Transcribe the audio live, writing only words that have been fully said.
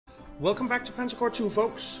Welcome back to Panzer Corps 2,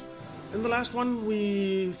 folks. In the last one,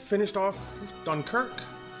 we finished off Dunkirk.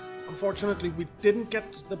 Unfortunately, we didn't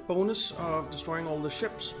get the bonus of destroying all the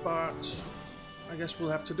ships, but I guess we'll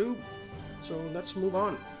have to do. So let's move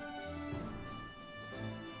on.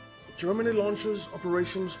 Germany launches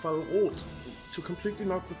Operations Fall to completely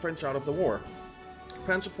knock the French out of the war.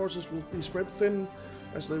 Panzer forces will be spread thin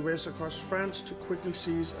as they race across France to quickly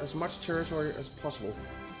seize as much territory as possible.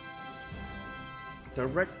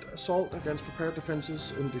 Direct assault against prepared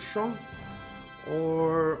defenses in Dijon,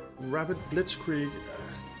 or rapid blitzkrieg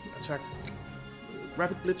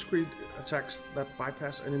attacks that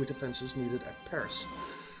bypass enemy defenses needed at Paris.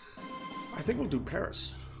 I think we'll do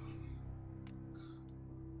Paris.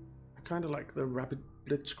 I kind of like the rapid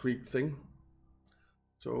blitzkrieg thing,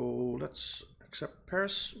 so let's accept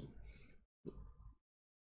Paris.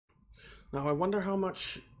 Now I wonder how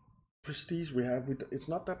much prestige we have. It's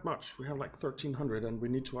not that much. We have like 1300 and we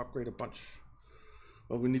need to upgrade a bunch.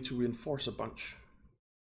 Well, we need to reinforce a bunch.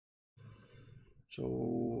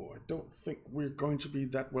 So I don't think we're going to be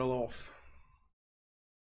that well off.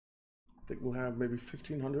 I think we'll have maybe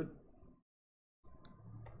 1500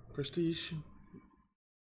 prestige,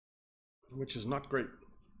 which is not great.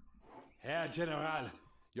 Herr General,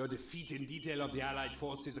 your defeat in detail of the Allied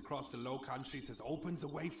forces across the Low Countries has opened the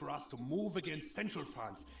way for us to move against Central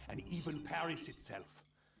France and even Paris itself.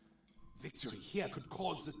 Victory here could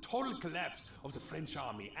cause the total collapse of the French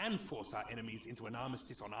army and force our enemies into an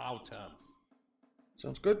armistice on our terms.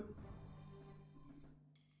 Sounds good.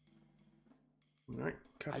 Alright,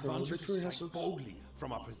 I want you to strike boldly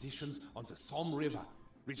from our positions on the Somme River,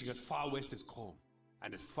 reaching as far west as Chrome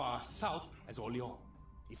and as far south as Orléans.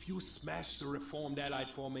 If you smash the reformed Allied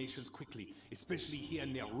formations quickly, especially here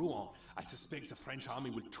near Rouen, I suspect the French army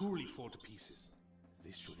will truly fall to pieces.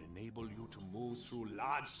 This should enable you to move through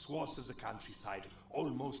large swaths of the countryside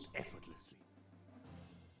almost effortlessly.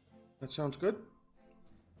 That sounds good.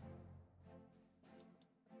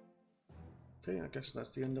 Okay, I guess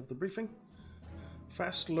that's the end of the briefing.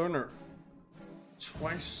 Fast learner.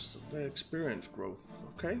 Twice the experience growth.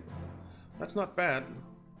 Okay, that's not bad.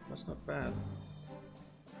 That's not bad.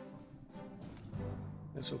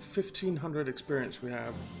 And so 1500 experience we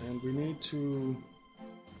have, and we need to...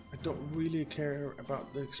 I don't really care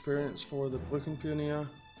about the experience for the Brückenpionier,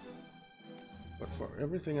 but for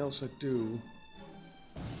everything else I do.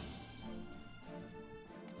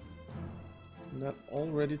 And that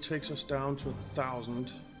already takes us down to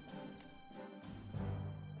 1000.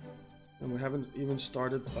 And we haven't even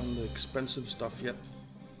started on the expensive stuff yet.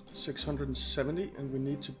 670, and we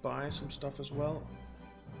need to buy some stuff as well.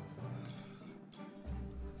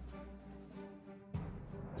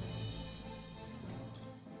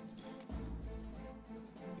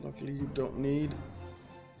 Luckily you don't need.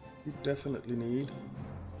 You definitely need.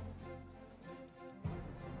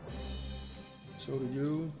 So do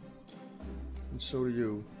you. And so do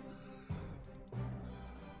you.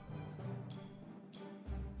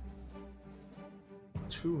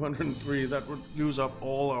 $203, that would use up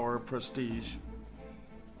all our prestige.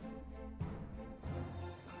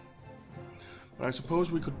 But I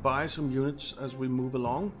suppose we could buy some units as we move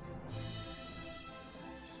along.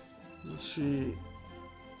 Let's see.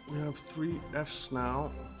 We have 3 Fs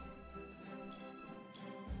now.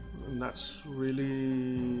 And that's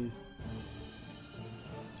really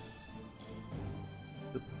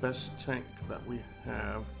the best tank that we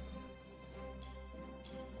have.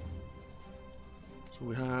 So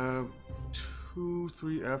we have 2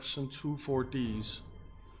 3Fs and 2 4Ds.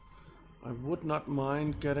 I would not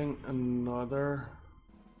mind getting another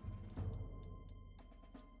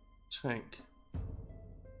tank.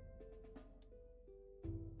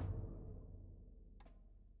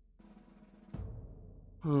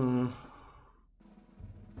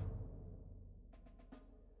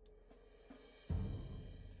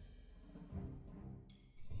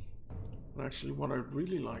 Actually, what I'd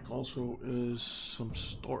really like also is some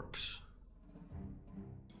storks.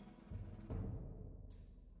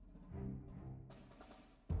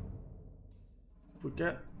 If we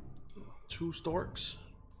get 2 storks,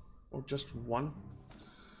 or just 1.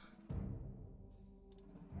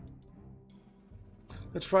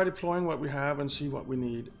 Let's try deploying what we have and see what we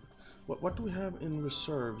need. What do we have in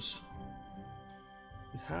reserves?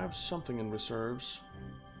 We have something in reserves.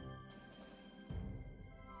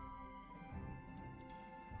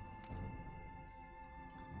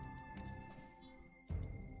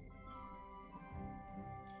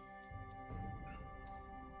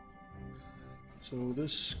 So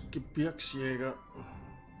this Gebirgsjäger,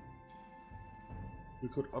 we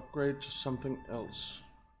could upgrade to something else.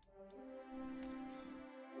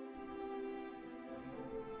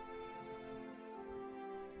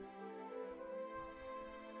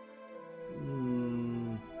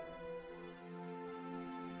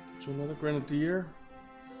 to another grenadier.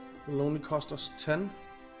 Will only cost us 10.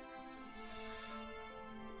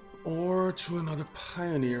 Or to another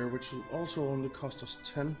pioneer, which will also only cost us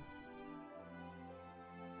 10.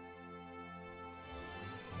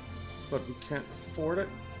 But we can't afford it.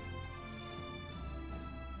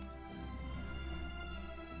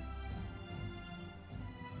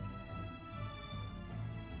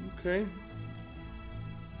 Okay.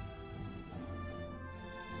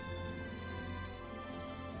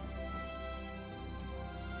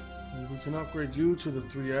 And we can upgrade you to the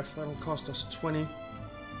 3F. That'll cost us 20.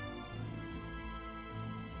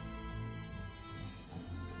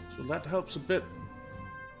 So that helps a bit.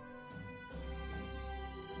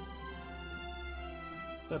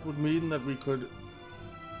 That would mean that we could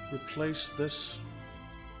replace this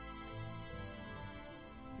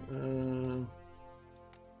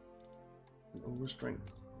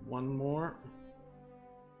overstrength one more.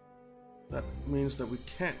 That means that we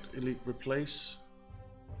can't elite replace.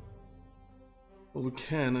 Well, we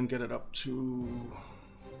can and get it up to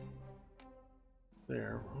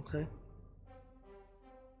there. Okay.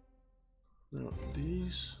 Now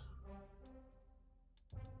these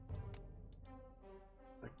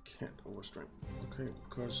I can't overstrength. Okay,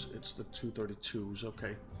 because it's the 232s.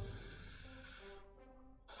 Okay.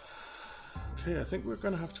 Okay, I think we're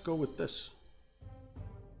gonna have to go with this.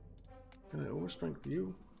 Can I overstrength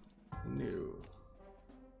you? No.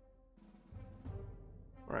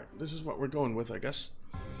 Alright, this is what we're going with, I guess.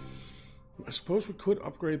 I suppose we could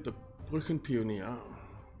upgrade the Brückenpionier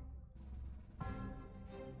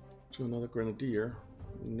to another grenadier.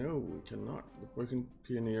 No, we cannot. The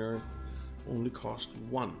Brückenpionier only cost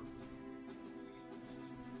 1.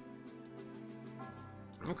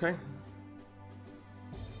 Okay.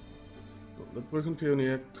 The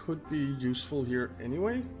Brückenpionier could be useful here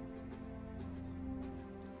anyway.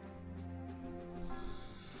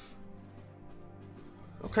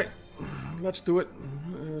 Okay, let's do it.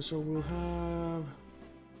 So we'll have...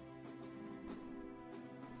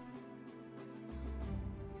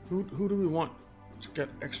 Who do we want to get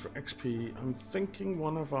extra XP? I'm thinking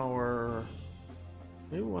one of our...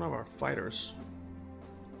 maybe one of our fighters.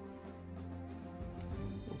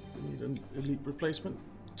 We need an elite replacement.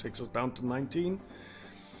 Takes us down to 19.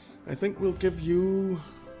 I think we'll give you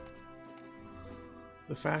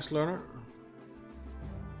the fast learner.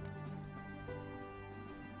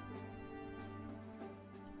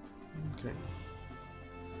 Okay.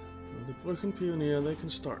 Now the Brückenpionier, they can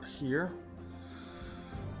start here.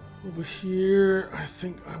 Over here, I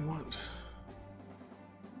think I want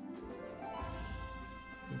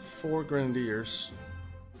 4 grenadiers.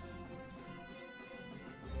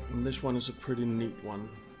 And this one is a pretty neat one.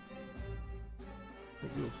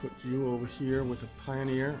 We'll put you over here with a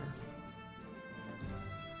pioneer.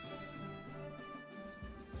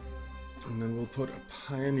 And then we'll put a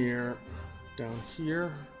pioneer down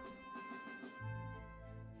here.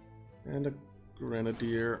 And a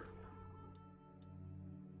grenadier.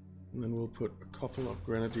 And then we'll put a couple of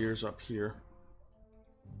grenadiers up here.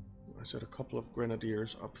 I said a couple of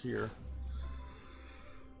grenadiers up here.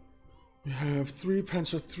 We have 3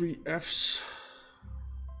 Panzer 3Fs.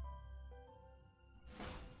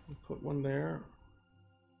 We'll put one there.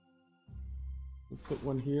 We'll put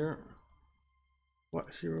one here. What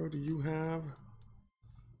hero do you have?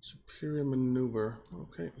 Superior maneuver.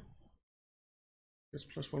 Okay. Gets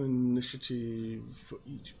 +1 initiative for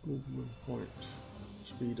each movement point.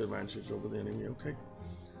 Speed advantage over the enemy. Okay.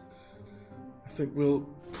 I think we'll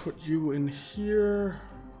put you in here,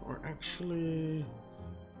 or actually,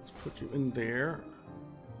 let's put you in there.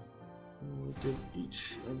 And we'll give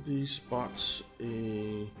each of these spots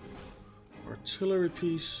a artillery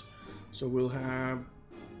piece. So we'll have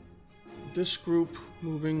this group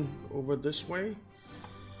moving over this way.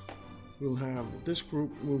 We'll have this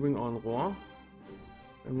group moving on Rouen.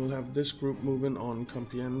 And we'll have this group moving on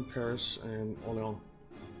Compiègne, Paris, and Orléans.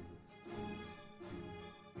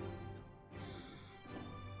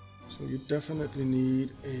 So you definitely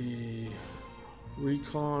need a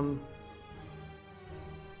recon.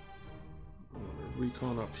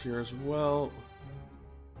 Recon up here as well.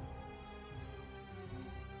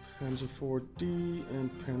 Panzer 4D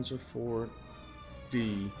and Panzer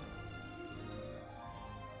 4D.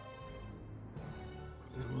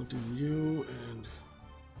 And we'll do you and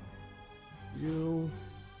you.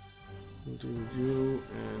 We'll do you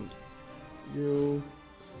and you.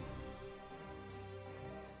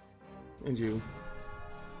 And you.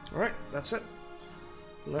 Alright, that's it.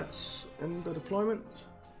 Let's end the deployment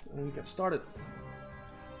and get started.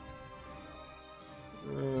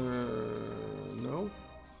 No.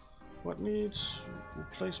 What needs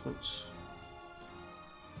replacements?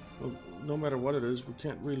 Well, no matter what it is, we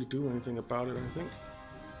can't really do anything about it, I think.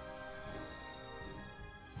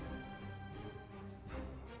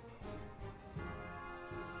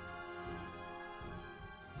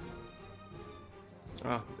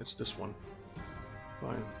 Ah, it's this one.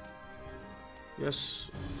 Fine.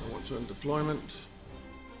 Yes, I want to end deployment.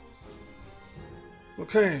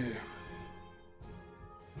 Okay.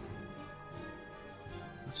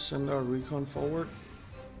 Let's send our recon forward.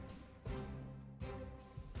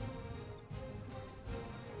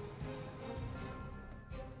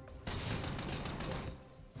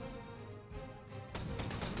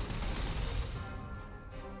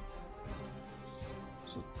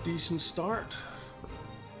 It's a decent start.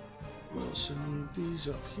 We'll send these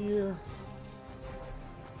up here.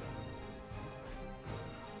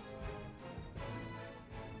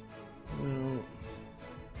 Now,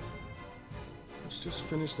 let's just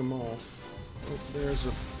finish them off. Oh, there's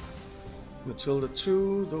a Matilda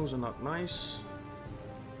 2. Those are not nice.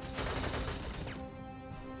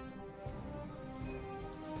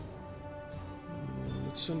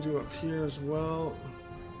 Let's send you up here as well.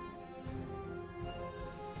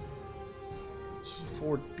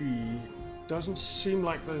 4D. Doesn't seem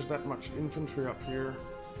like there's that much infantry up here.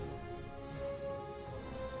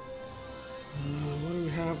 What do we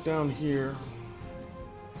have down here?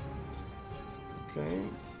 Okay.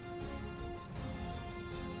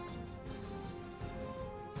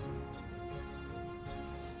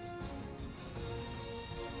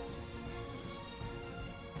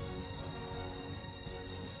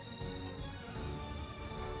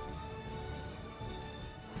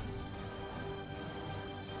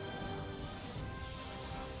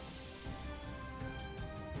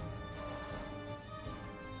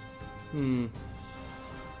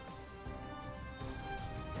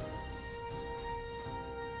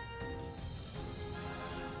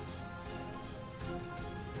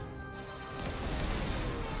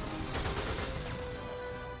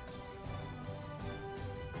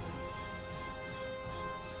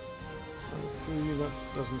 That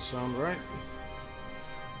doesn't sound right.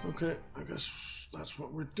 Okay, I guess that's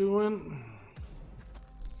what we're doing.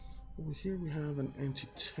 Over here we have an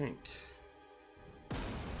anti-tank.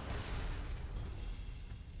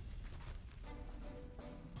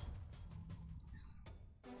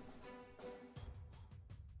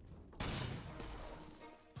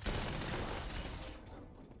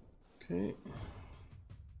 Okay.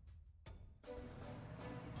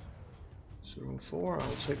 04,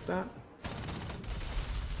 I'll take that.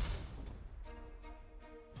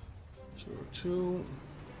 02.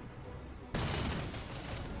 That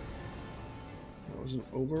was an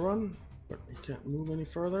overrun, but we can't move any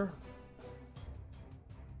further.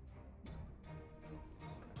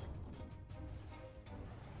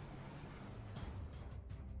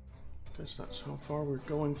 Guess that's how far we're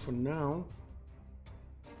going for now.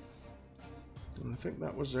 And I think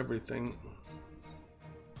that was everything.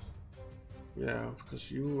 Yeah,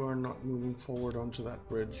 because you are not moving forward onto that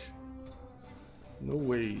bridge. No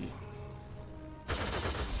way.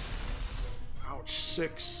 Ouch,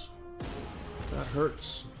 6. That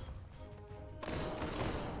hurts.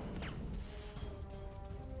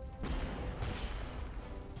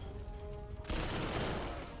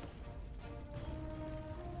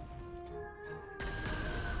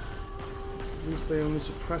 At least they only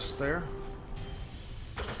suppressed there.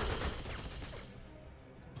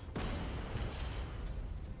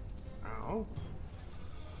 Ow.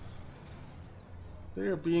 They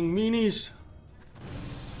are being meanies.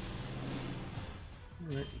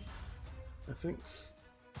 Alright. I think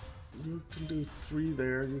you can do 3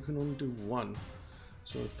 there. You can only do 1.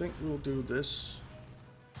 So I think we'll do this.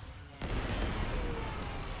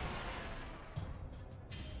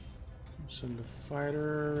 Send a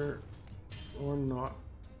fighter or not,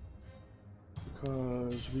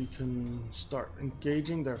 because we can start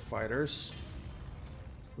engaging their fighters,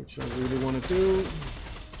 which I really want to do.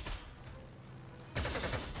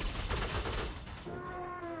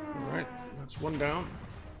 Alright, that's 1 down.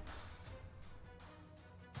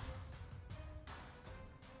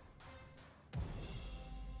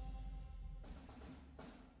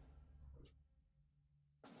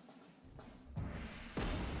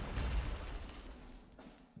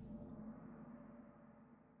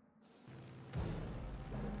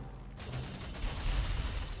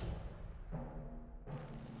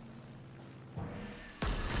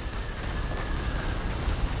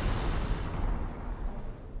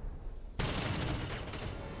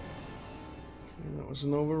 That was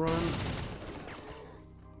an overrun.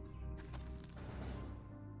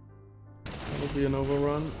 That'll be an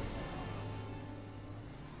overrun.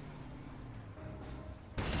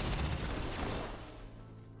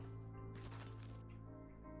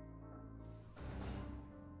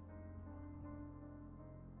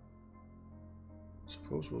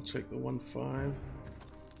 Suppose we'll take the 1-5.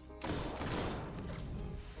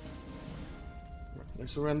 They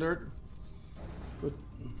surrendered. Good.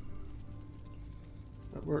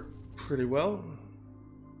 That worked pretty well.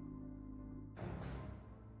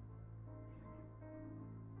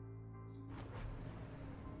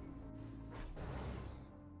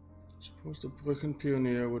 Suppose the Brücken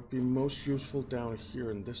Pioneer would be most useful down here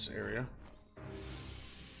in this area.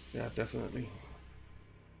 Yeah, definitely.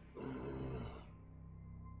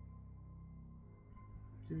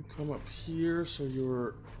 You come up here so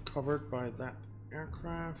you're covered by that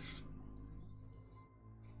aircraft.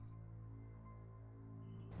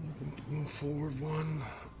 You can move forward one.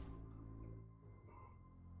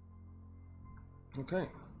 Okay.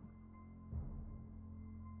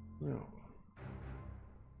 Now.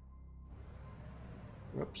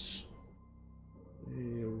 Whoops. A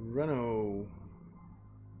Renault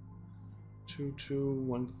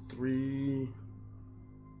 2213.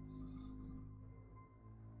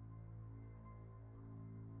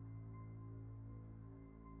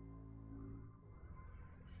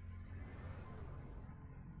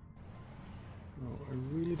 Oh, I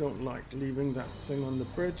really don't like leaving that thing on the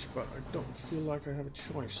bridge, but I don't feel like I have a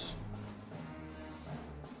choice.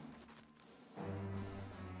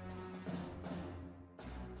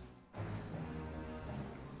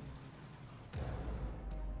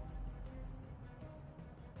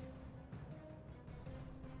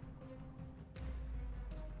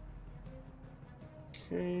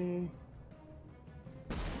 Okay.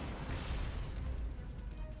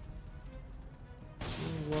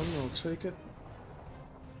 One, I'll take it.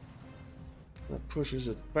 That pushes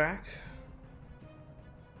it back.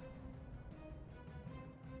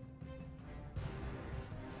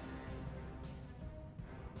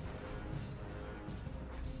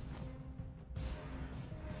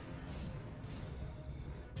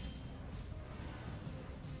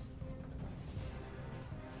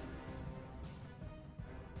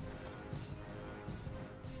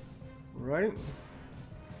 Right.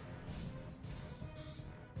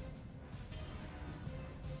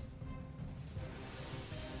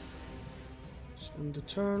 End the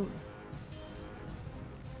turn.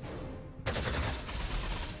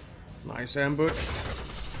 Nice ambush.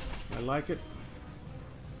 I like it.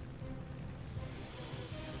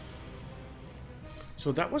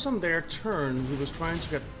 So that was on their turn. He was trying to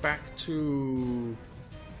get back to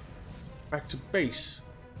base.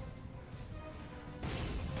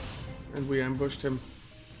 And we ambushed him.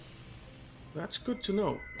 That's good to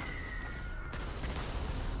know.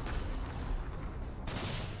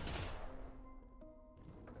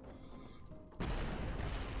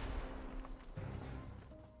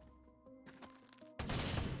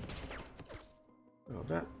 Now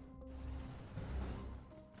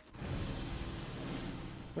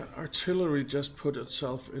that artillery just put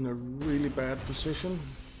itself in a really bad position.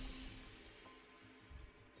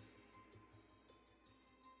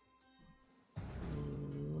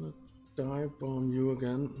 Dive bomb you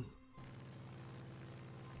again.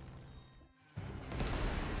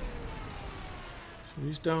 So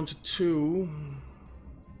he's down to 2.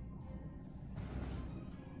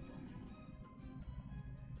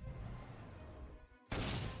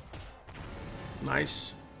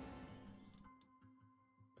 Nice.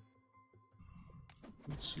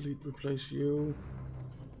 Let's lead replace you.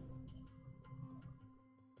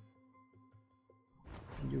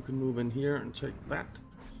 And you can move in here and take that.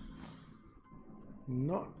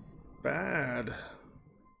 Not bad.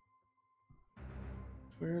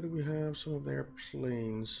 Where do we have some of their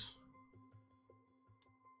planes?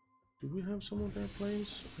 Do we have some of their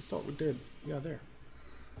planes? I thought we did. Yeah, there.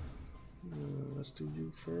 Let's do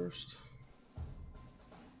you first.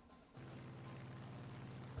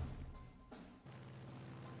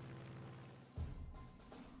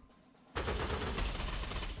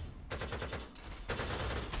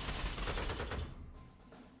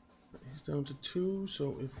 Down to 2,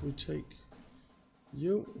 so if we take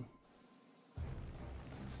you,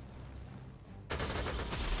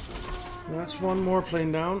 that's one more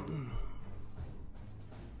plane down.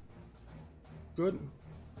 Good.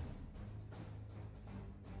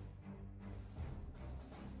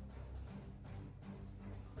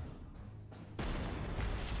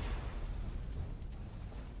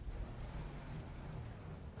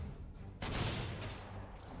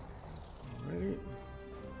 Alrighty.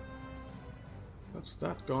 That's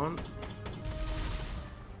that gone.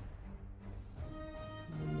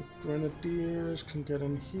 And the grenadiers can get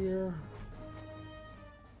in here.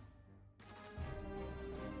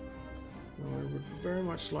 Well, I would very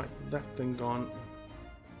much like that thing gone.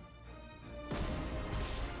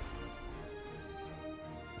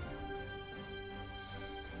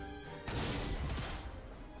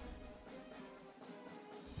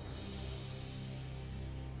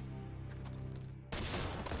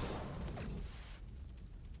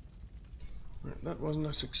 Alright, that wasn't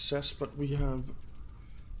a success, but we have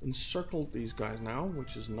encircled these guys now,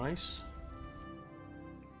 which is nice.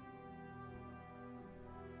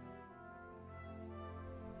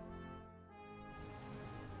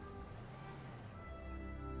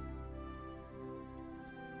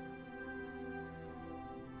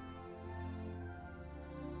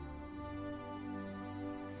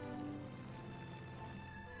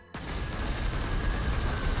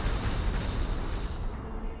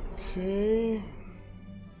 Okay.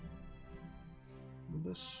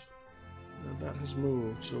 This, that has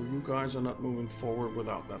moved, so you guys are not moving forward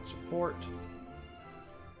without that support.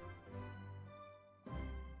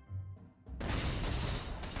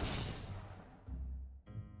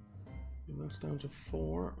 And that's down to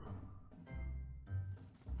 4.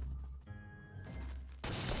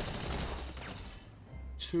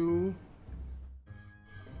 Two.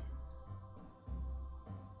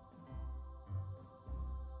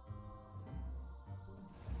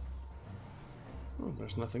 Oh,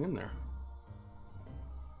 there's nothing in there.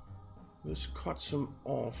 This cuts him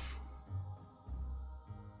off.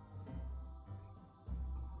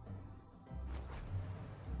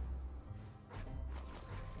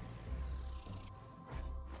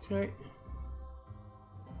 Okay.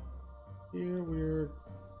 Here we're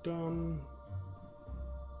done.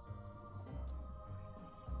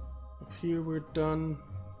 Up here we're done.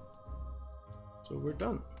 So we're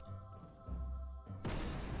done.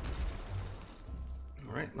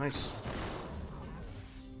 Alright, nice.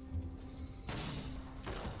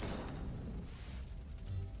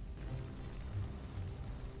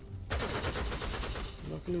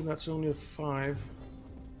 Luckily that's only a 5.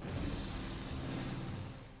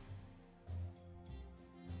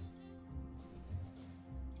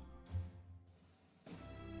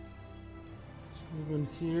 Let's move in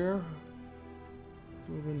here.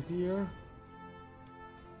 Move in here.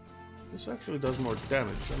 This actually does more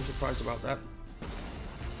damage. I'm surprised about that.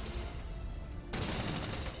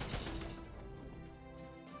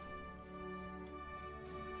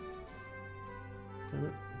 Damn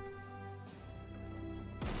it.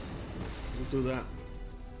 We'll do that.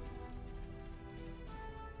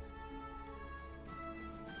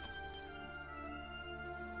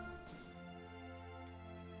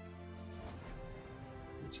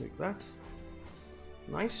 We'll take that.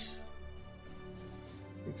 Nice.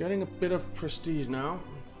 We're getting a bit of prestige now.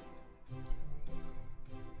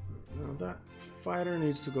 Now that fighter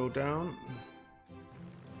needs to go down.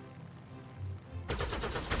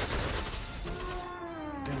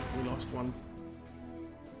 Damn it, we lost one.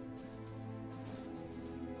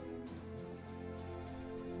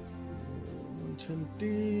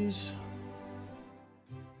 Ds.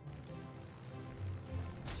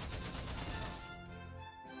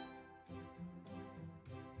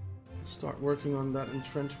 Start working on that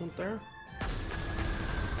entrenchment there.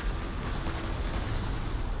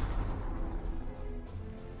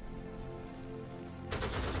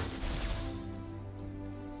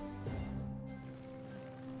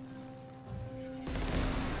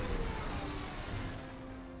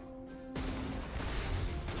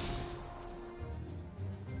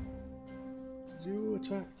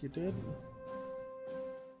 Attack, you did.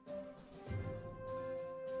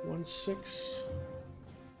 1-6.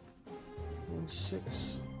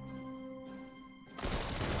 1-6.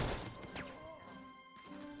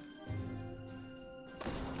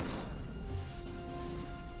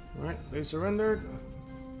 Alright, they surrendered.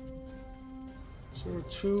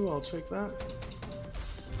 0-2, I'll take that.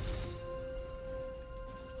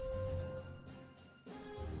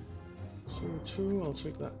 I'll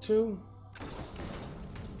take that too.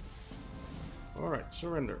 Alright,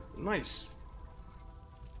 surrender. Nice.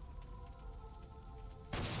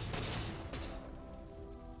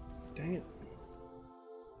 Dang it.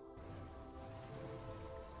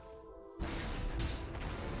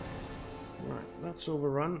 Alright, that's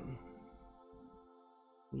overrun.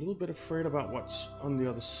 A little bit afraid about what's on the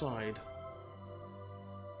other side.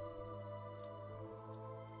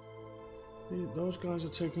 Those guys are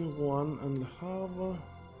taking 1 and Hava.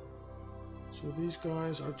 So these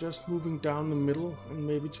guys are just moving down the middle and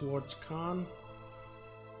maybe towards Khan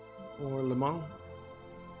or Le Mans.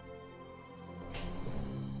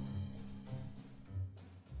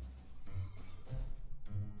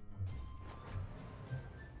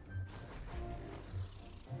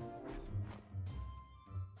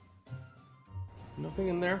 Nothing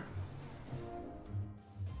in there.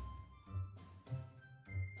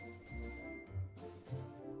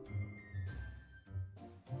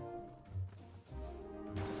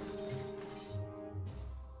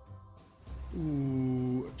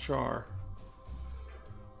 Ooh, a char.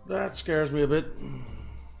 That scares me a bit.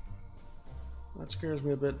 That scares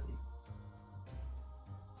me a bit.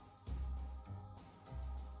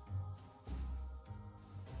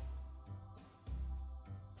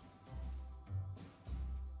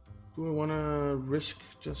 Do I want to risk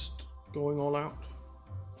just going all out?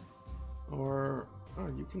 Or... oh,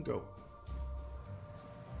 you can go.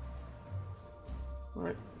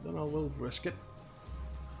 Alright, then I will risk it.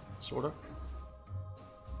 Sorta.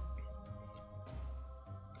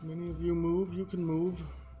 Can any of you move? You can move.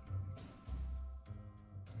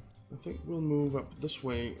 I think we'll move up this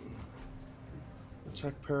way.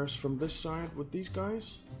 Attack Paris from this side with these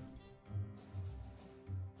guys.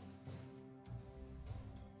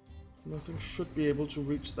 Nothing should be able to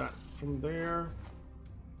reach that from there.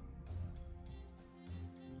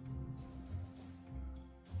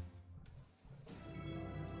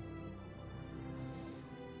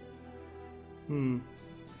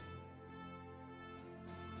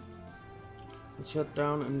 Let's head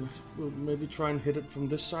down and we'll maybe try and hit it from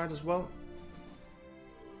this side as well.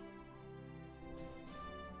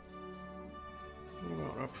 What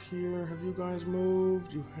about up here? Have you guys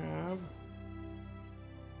moved? You have.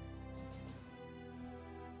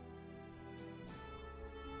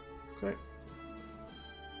 Okay.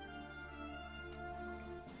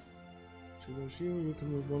 So there's you. You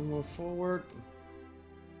can move one more forward.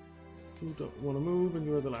 You don't want to move, and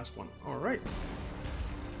you're the last one. All right.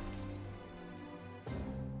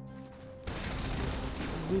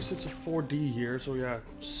 At least it's a 4D here, so yeah,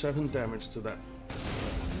 7 damage to that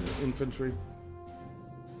infantry.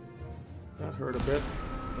 That hurt a bit.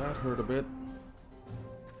 That hurt a bit.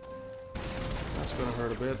 That's gonna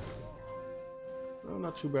hurt a bit. Oh,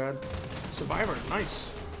 not too bad. Survivor,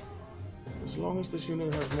 nice. As long as this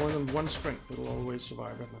unit has more than 1 strength, it'll always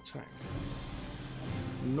survive an attack.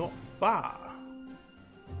 Not bad.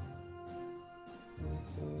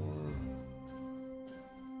 4.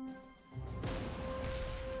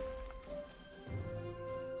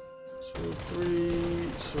 So 3,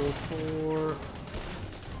 so 4.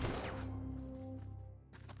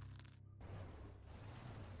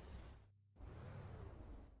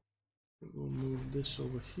 We'll move this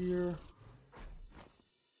over here.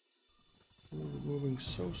 We're moving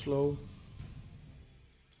so slow.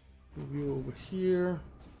 Move you over here.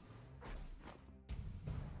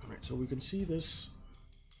 Alright, so we can see this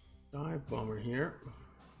dive bomber here.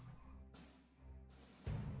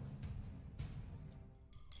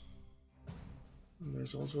 And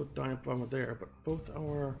there's also a dive bomber there, but both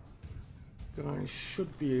our guys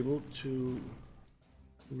should be able to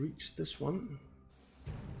reach this one.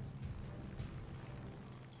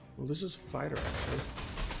 Well, this is a fighter, actually.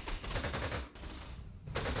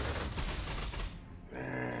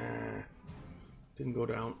 Didn't go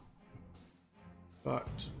down.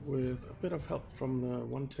 But with a bit of help from the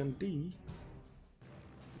 110D, it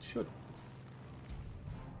should.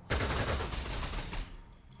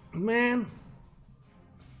 Man!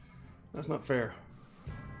 That's not fair.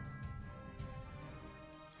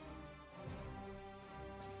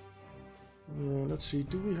 Let's see,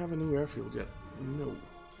 do we have a new airfield yet? No.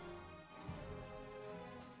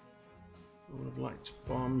 I would have liked to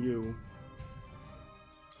bomb you.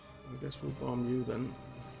 I guess we'll bomb you then.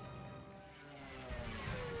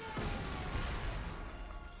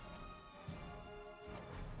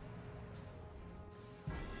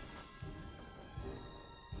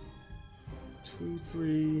 Two,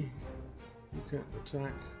 3. You can't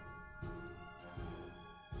attack.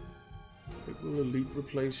 It will elite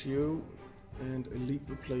replace you, and elite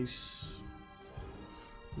replace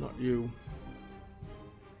not you.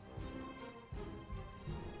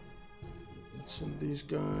 Let's send these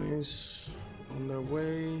guys on their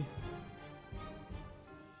way.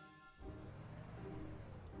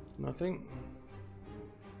 Nothing.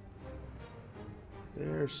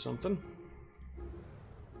 There's something.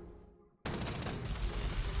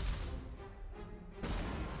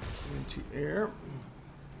 Anti-air.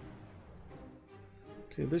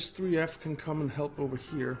 Okay, this 3F can come and help over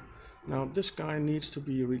here. Now this guy needs to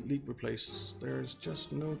be elite replaced. There's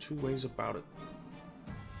just no two ways about it.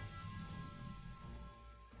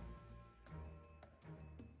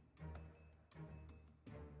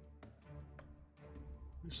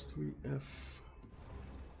 There's 3F.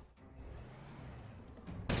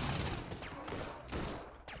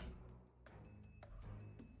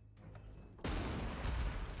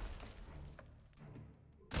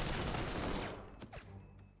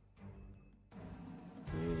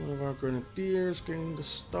 Grenadiers gained the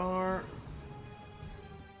star.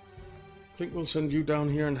 I think we'll send you down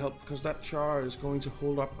here and help, because that char is going to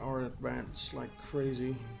hold up our advance like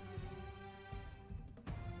crazy.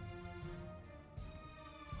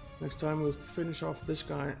 Next time we'll finish off this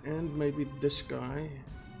guy and maybe this guy.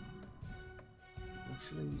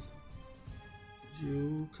 Actually,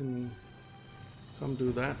 you can come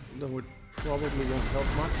do that, though it probably won't help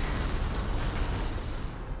much.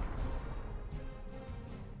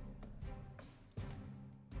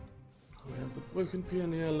 We have the Broken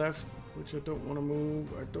Pioneer left, which I don't want to move.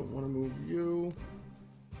 I don't want to move you.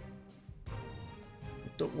 I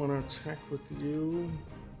don't want to attack with you.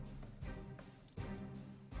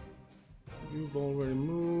 You've already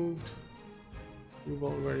moved. You've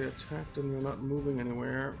already attacked and you're not moving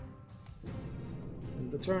anywhere.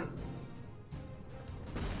 End the turn.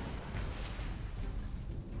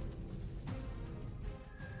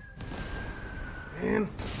 And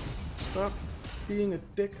stop being a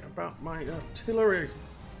dick about my artillery.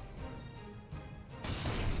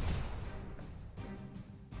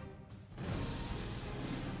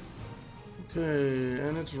 Okay,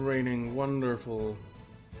 and it's raining. Wonderful.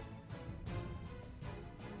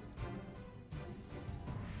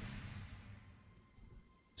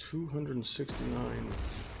 $269.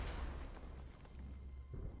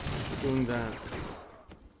 Doing that.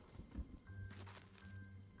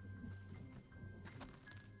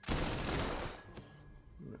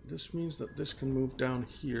 This means that this can move down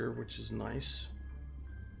here, which is nice.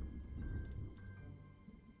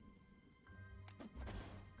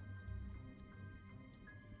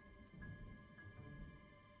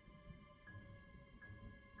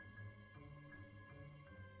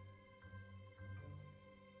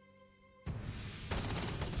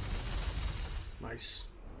 Nice.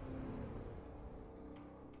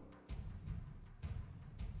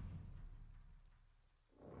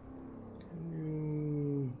 Can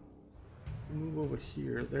you move over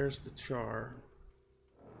here? There's the char.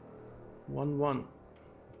 1-1.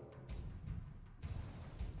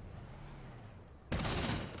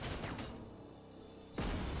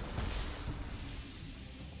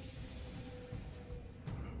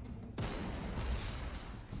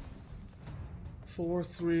 Four,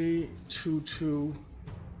 3, 2, 2.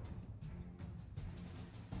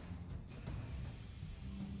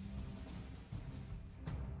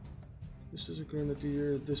 This is a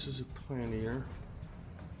grenadier. This is a pioneer.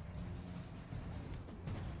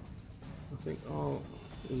 I think I'll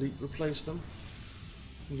elite replace them.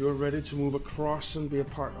 You're ready to move across and be a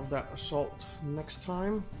part of that assault next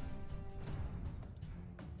time.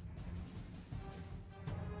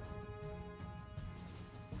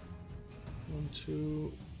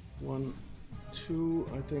 Two, 1, 2,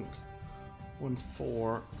 I think 1,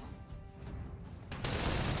 4.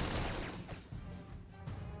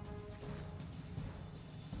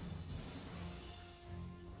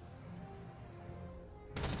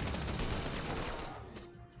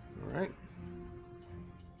 All right.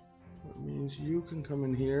 That means you can come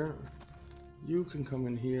in here. You can come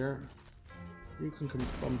in here. You can come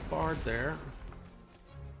bombard there.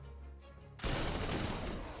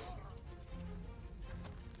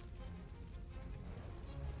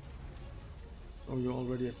 Oh, you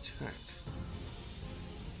already attacked.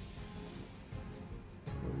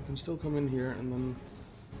 Well, you can still come in here, and then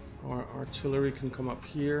our artillery can come up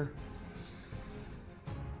here.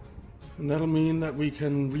 And that'll mean that we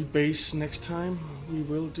can rebase next time. We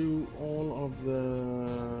will do all of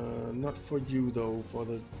the... not for you though, for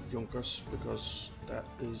the Junkers, because that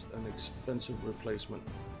is an expensive replacement.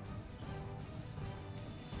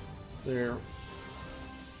 There.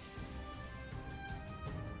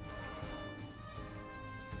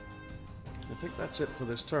 I think that's it for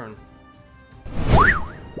this turn.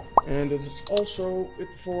 And it's also it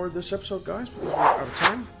for this episode, guys, because we're out of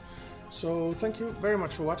time. So thank you very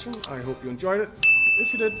much for watching. I hope you enjoyed it.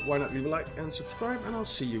 If you did, why not leave a like and subscribe, and I'll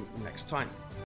see you next time.